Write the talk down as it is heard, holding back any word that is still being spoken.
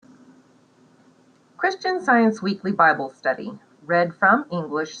Christian Science Weekly Bible Study, read from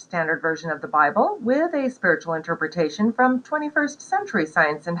English Standard Version of the Bible with a spiritual interpretation from 21st Century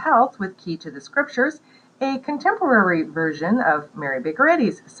Science and Health with Key to the Scriptures, a contemporary version of Mary Baker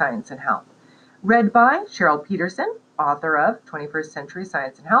Eddy's Science and Health. Read by Cheryl Peterson, author of 21st Century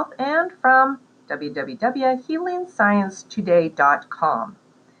Science and Health, and from www.healingsciencetoday.com.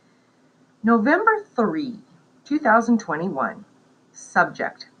 November 3, 2021.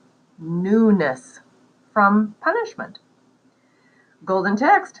 Subject: newness from punishment. Golden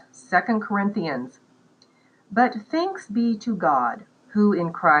text, 2 Corinthians. But thanks be to God, who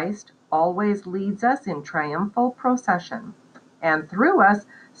in Christ always leads us in triumphal procession, and through us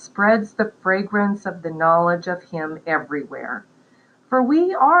spreads the fragrance of the knowledge of him everywhere. For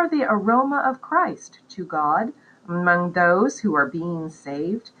we are the aroma of Christ to God among those who are being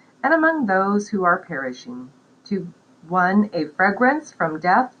saved and among those who are perishing. To one a fragrance from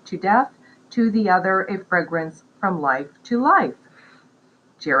death, to the other a fragrance from life to life.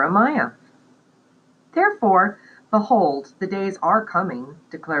 Jeremiah. Therefore, behold, the days are coming,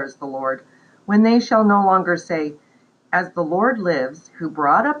 declares the Lord, when they shall no longer say, As the Lord lives, who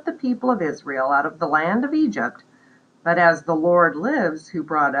brought up the people of Israel out of the land of Egypt, but as the Lord lives, who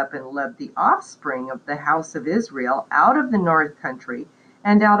brought up and led the offspring of the house of Israel out of the north country,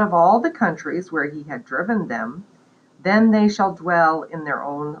 and out of all the countries where he had driven them, then they shall dwell in their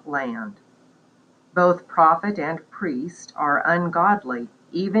own land. Both prophet and priest are ungodly.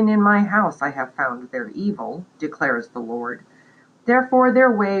 Even in my house I have found their evil, declares the Lord. Therefore their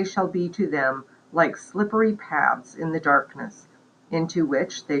way shall be to them like slippery paths in the darkness, into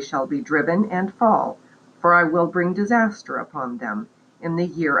which they shall be driven and fall. For I will bring disaster upon them in the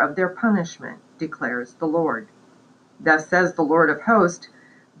year of their punishment, declares the Lord. Thus says the Lord of hosts,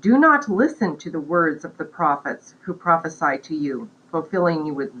 Do not listen to the words of the prophets who prophesy to you, fulfilling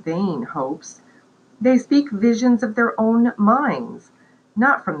you with vain hopes. They speak visions of their own minds,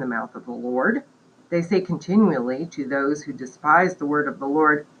 not from the mouth of the Lord. They say continually to those who despise the word of the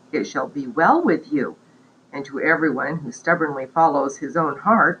Lord, It shall be well with you. And to everyone who stubbornly follows his own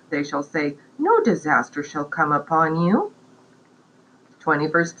heart, they shall say, No disaster shall come upon you.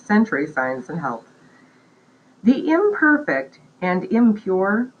 21st Century Science and Health. The imperfect and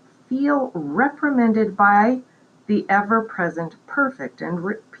impure feel reprimanded by the ever-present perfect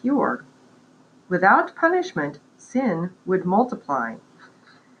and pure. Without punishment, sin would multiply.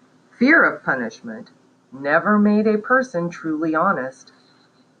 Fear of punishment never made a person truly honest.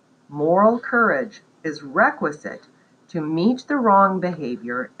 Moral courage is requisite to meet the wrong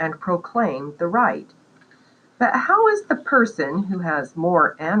behavior and proclaim the right. But how is the person who has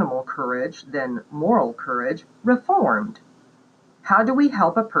more animal courage than moral courage reformed? How do we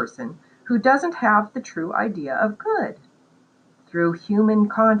help a person who doesn't have the true idea of good? Through human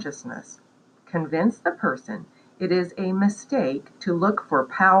consciousness. Convince the person it is a mistake to look for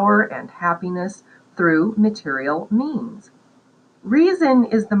power and happiness through material means. Reason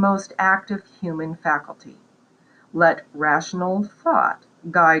is the most active human faculty. Let rational thought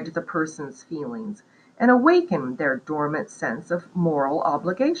guide the person's feelings and awaken their dormant sense of moral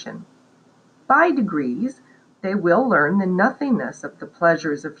obligation. By degrees, they will learn the nothingness of the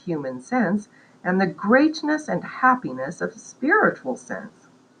pleasures of human sense and the greatness and happiness of spiritual sense.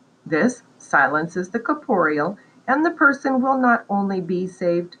 This silences the corporeal, and the person will not only be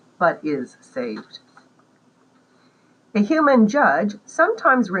saved, but is saved. A human judge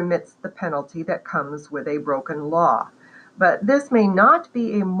sometimes remits the penalty that comes with a broken law, but this may not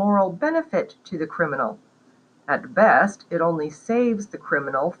be a moral benefit to the criminal. At best, it only saves the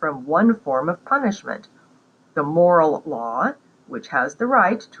criminal from one form of punishment. The moral law, which has the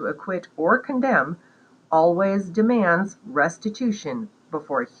right to acquit or condemn, always demands restitution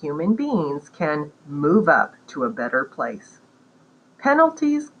before human beings can move up to a better place.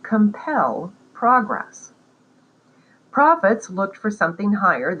 Penalties compel progress. Prophets looked for something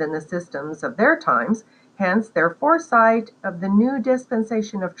higher than the systems of their times, hence their foresight of the new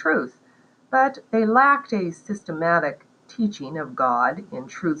dispensation of truth, but they lacked a systematic teaching of God in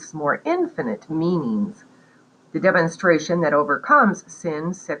truth's more infinite meanings. The demonstration that overcomes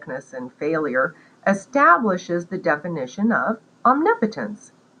sin, sickness, and failure establishes the definition of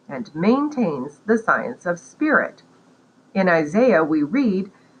omnipotence and maintains the science of spirit. In Isaiah we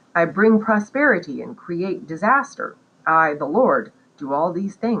read, I bring prosperity and create disaster. I, the Lord, do all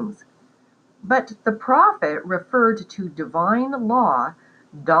these things. But the prophet referred to divine law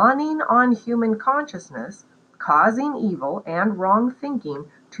dawning on human consciousness, causing evil and wrong thinking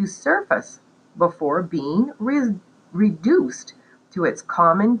to surface before being reduced to its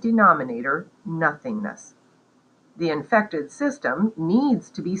common denominator, nothingness. The infected system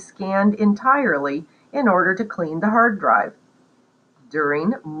needs to be scanned entirely in order to clean the hard drive.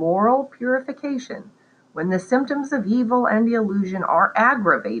 During moral purification, when the symptoms of evil and illusion are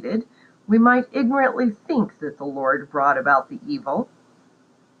aggravated, we might ignorantly think that the Lord brought about the evil.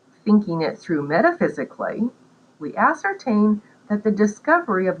 Thinking it through metaphysically, we ascertain that the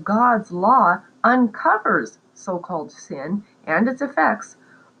discovery of God's law uncovers so-called sin and its effects,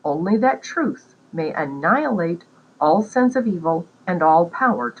 only that truth may annihilate all sense of evil and all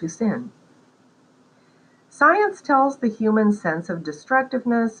power to sin. Science tells the human sense of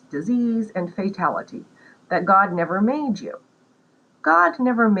destructiveness, disease, and fatality that God never made you. God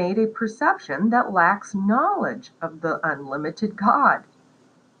never made a perception that lacks knowledge of the unlimited God.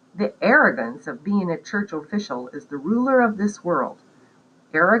 The arrogance of being a church official is the ruler of this world.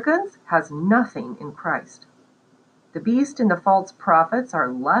 Arrogance has nothing in Christ. The beast and the false prophets are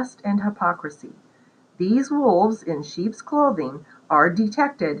lust and hypocrisy. These wolves in sheep's clothing are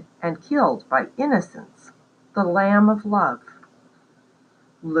detected and killed by innocence, the Lamb of love.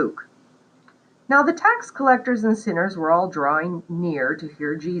 Luke. Now the tax collectors and sinners were all drawing near to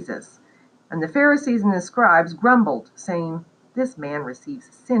hear Jesus. And the Pharisees and the scribes grumbled, saying, "This man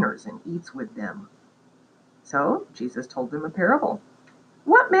receives sinners and eats with them." So Jesus told them a parable.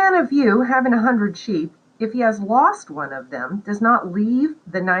 "What man of you, having 100 sheep, if he has lost one of them, does not leave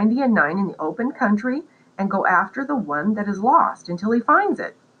the 99 in the open country and go after the one that is lost until he finds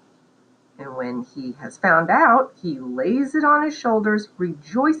it? And when he has found out, he lays it on his shoulders,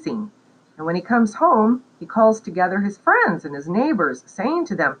 rejoicing. And when he comes home, he calls together his friends and his neighbors, saying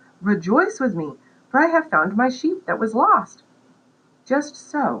to them, 'Rejoice with me, for I have found my sheep that was lost.' Just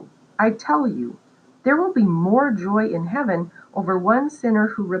so, I tell you, there will be more joy in heaven over one sinner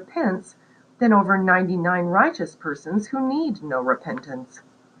who repents than over 99 righteous persons who need no repentance."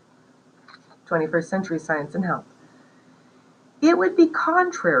 21st Century Science and Health. It would be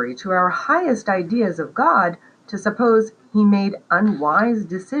contrary to our highest ideas of God to suppose he made unwise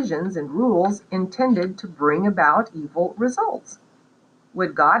decisions and rules intended to bring about evil results.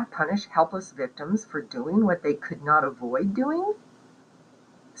 Would God punish helpless victims for doing what they could not avoid doing?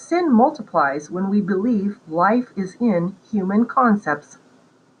 Sin multiplies when we believe life is in human concepts.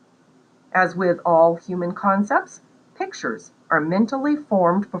 As with all human concepts, pictures are mentally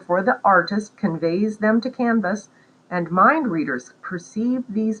formed before the artist conveys them to canvas, and mind readers perceive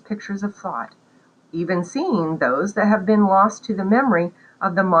these pictures of thought, even seeing those that have been lost to the memory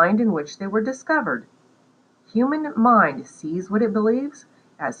of the mind in which they were discovered. Human mind sees what it believes,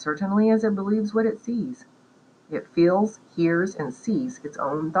 as certainly as it believes what it sees. It feels, hears, and sees its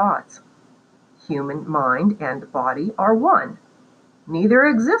own thoughts. Human mind and body are one. Neither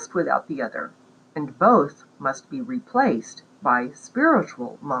exist without the other, and both must be replaced by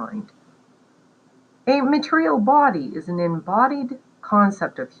spiritual mind. A material body is an embodied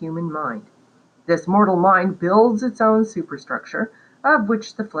concept of human mind. This mortal mind builds its own superstructure, of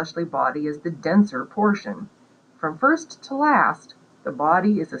which the fleshly body is the denser portion. From first to last, the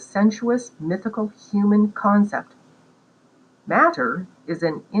body is a sensuous, mythical human concept. Matter is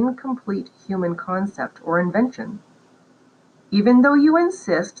an incomplete human concept or invention. Even though you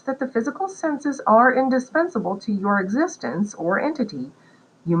insist that the physical senses are indispensable to your existence or entity,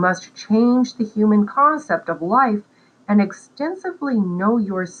 you must change the human concept of life and extensively know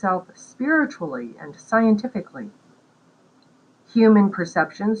yourself spiritually and scientifically. Human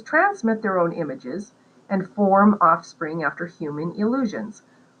perceptions transmit their own images and form offspring after human illusions,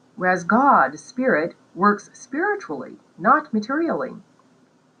 whereas God, Spirit, works spiritually, not materially.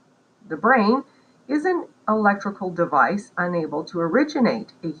 The brain is an electrical device unable to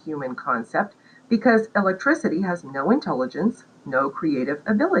originate a human concept because electricity has no intelligence, no creative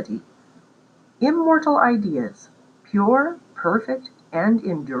ability. Immortal ideas, pure, perfect, and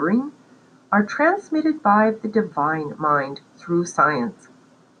enduring, are transmitted by the divine mind through science.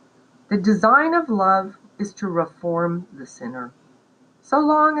 The design of love is to reform the sinner. So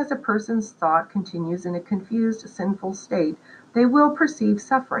long as a person's thought continues in a confused, sinful state, they will perceive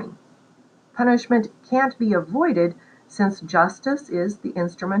suffering. Punishment can't be avoided since justice is the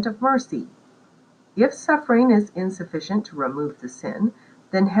instrument of mercy. If suffering is insufficient to remove the sin,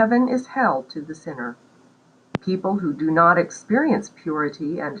 then heaven is hell to the sinner. People who do not experience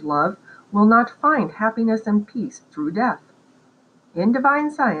purity and love will not find happiness and peace through death. In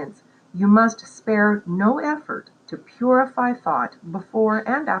divine science, you must spare no effort to purify thought before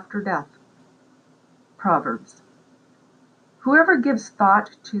and after death. Proverbs. Whoever gives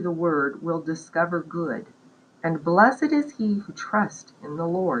thought to the word will discover good, and blessed is he who trusts in the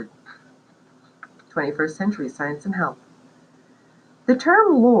Lord. 21st Century Science and Health. The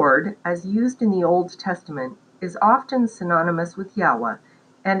term Lord, as used in the Old Testament, is often synonymous with Yahweh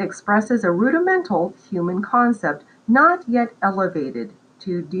and expresses a rudimental human concept not yet elevated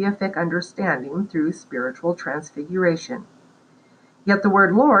to deific understanding through spiritual transfiguration. Yet the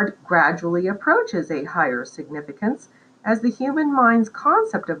word Lord gradually approaches a higher significance as the human mind's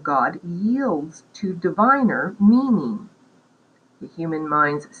concept of God yields to diviner meaning. The human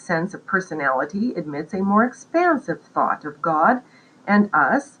mind's sense of personality admits a more expansive thought of God and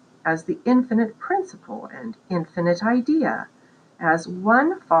us as the infinite principle and infinite idea, as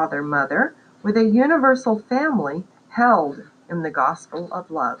one father-mother with a universal family held in the gospel of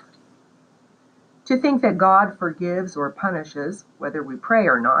love. To think that God forgives or punishes, whether we pray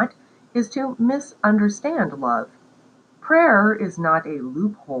or not, is to misunderstand love. Prayer is not a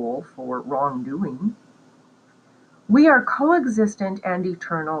loophole for wrongdoing. We are coexistent and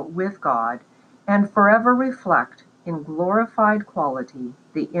eternal with God and forever reflect in glorified quality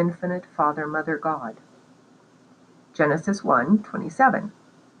the infinite Father-Mother God. Genesis 1:27.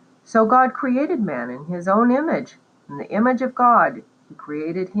 So God created man in his own image. In the image of God, he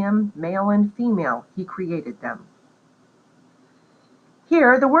created him, male and female, he created them.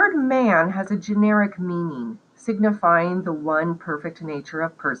 Here, the word man has a generic meaning, signifying the one perfect nature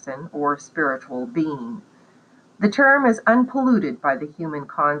of person or spiritual being. The term is unpolluted by the human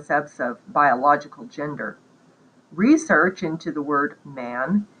concepts of biological gender. Research into the word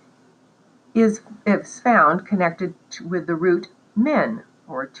man is found connected with the root men,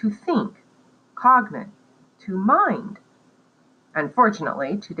 or to think, cognate, to mind.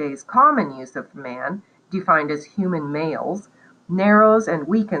 Unfortunately, today's common use of man, defined as human males, narrows and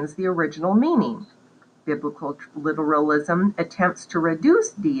weakens the original meaning. Biblical literalism attempts to reduce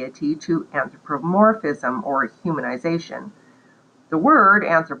deity to anthropomorphism or humanization. The word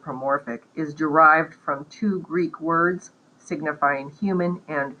anthropomorphic is derived from two Greek words signifying human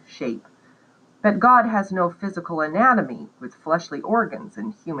and shape. But God has no physical anatomy with fleshly organs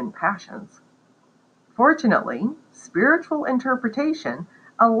and human passions. Fortunately, spiritual interpretation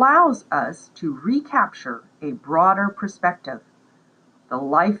allows us to recapture a broader perspective. The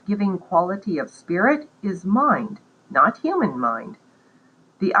life-giving quality of spirit is mind, not human mind.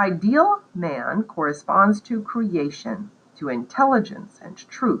 The ideal man corresponds to creation, to intelligence and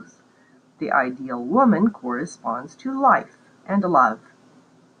truth. The ideal woman corresponds to life and love.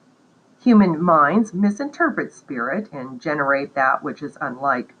 Human minds misinterpret spirit and generate that which is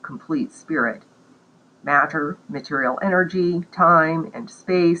unlike complete spirit. Matter, material energy, time, and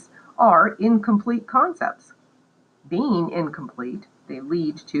space are incomplete concepts. Being incomplete, they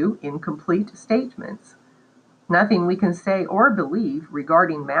lead to incomplete statements. Nothing we can say or believe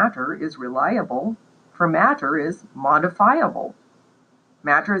regarding matter is reliable, for matter is modifiable.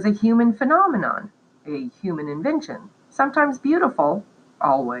 Matter is a human phenomenon, a human invention, sometimes beautiful,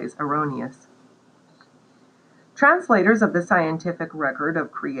 always erroneous. Translators of the scientific record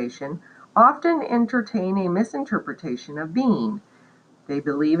of creation often entertain a misinterpretation of being. They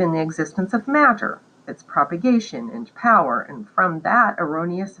believe in the existence of matter, its propagation and power, and from that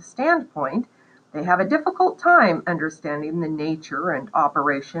erroneous standpoint, they have a difficult time understanding the nature and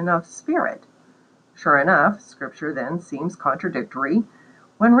operation of spirit. Sure enough, Scripture then seems contradictory,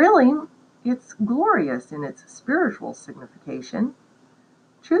 when really it's glorious in its spiritual signification.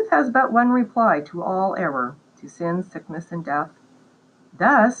 Truth has but one reply to all error, to sin, sickness, and death.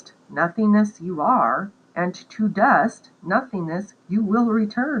 Dust, nothingness you are, and to dust, nothingness you will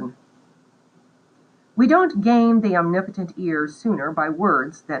return. We don't gain the omnipotent ear sooner by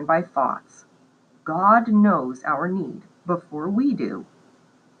words than by thoughts. God knows our need before we do.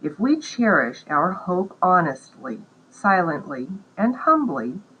 If we cherish our hope honestly, silently, and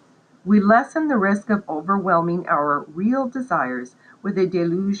humbly, we lessen the risk of overwhelming our real desires with a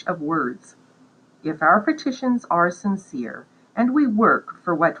deluge of words. If our petitions are sincere, and we work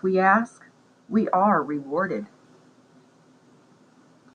for what we ask, we are rewarded.